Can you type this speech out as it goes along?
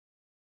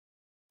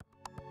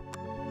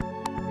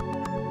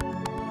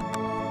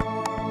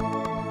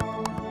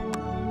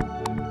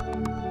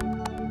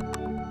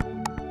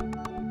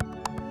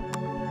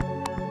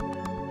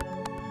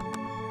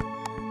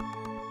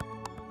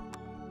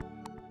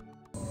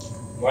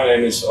My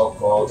name is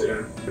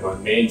Okko. My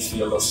main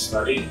field of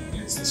study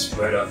is the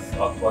spread of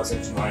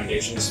aquatic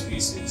non-indigenous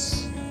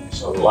species.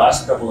 So the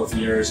last couple of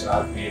years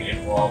I've been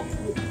involved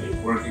with a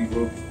working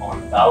group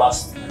on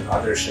ballast and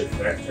other ship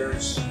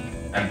vectors,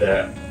 and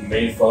the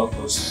main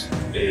focus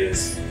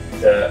is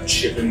the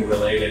shipping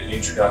related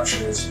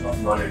introductions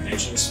of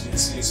non-indigenous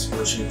species,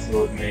 which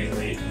include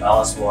mainly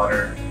ballast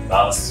water,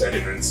 ballast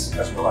sediments,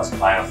 as well as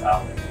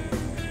biofouling.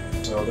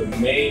 So the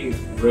main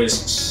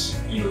risks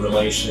in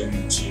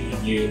relation to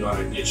new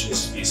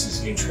non-indigenous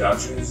species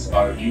introductions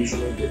are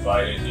usually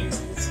divided into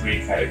three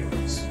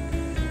categories.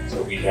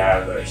 So we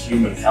have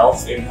human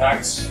health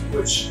impacts,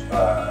 which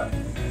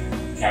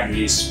can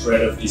be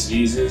spread of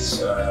diseases,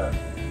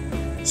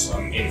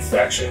 some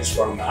infections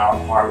from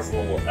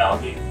harmful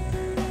algae.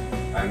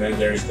 And then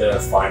there's the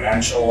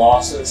financial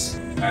losses,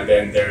 and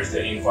then there's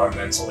the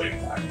environmental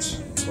impact.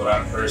 What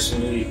I'm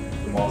personally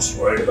the most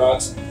worried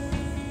about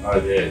are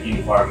the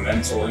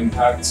environmental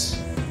impacts,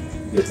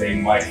 because they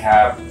might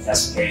have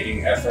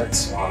cascading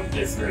effects on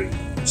different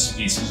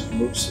species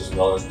groups as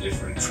well as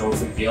different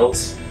trophic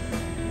gills,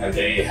 and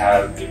they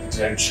have the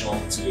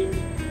potential to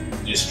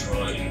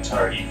destroy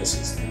entire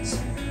ecosystems.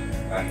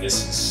 And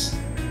this is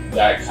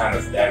that kind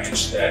of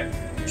damage that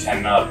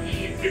cannot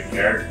be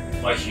repaired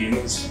by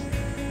humans.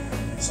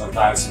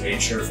 Sometimes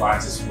nature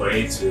finds its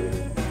way to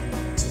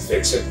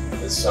fix it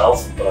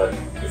itself, but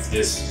if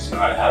this does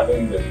not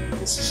happen, then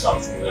this is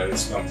something that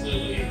is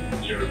completely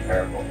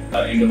irreparable.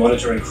 In the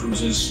monitoring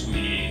cruises,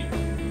 we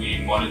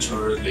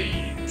monitor the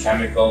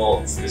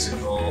chemical,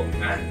 physical,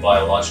 and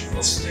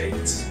biological state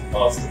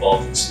of the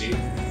Baltic Sea.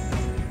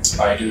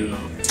 I do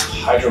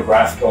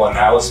hydrographical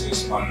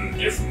analysis on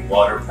different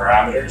water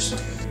parameters.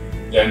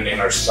 Then in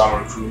our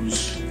summer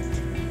cruise,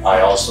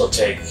 I also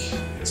take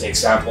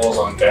samples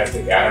on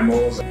benthic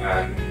animals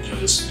and do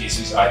the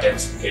species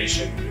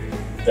identification.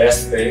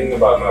 Best thing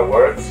about my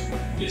work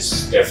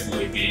is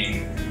definitely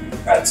being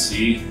at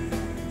sea.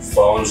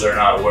 Phones are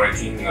not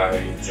working. I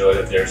enjoy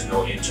that there's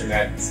no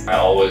internet. I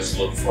always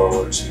look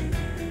forward to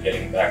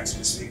getting back to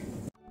the sea.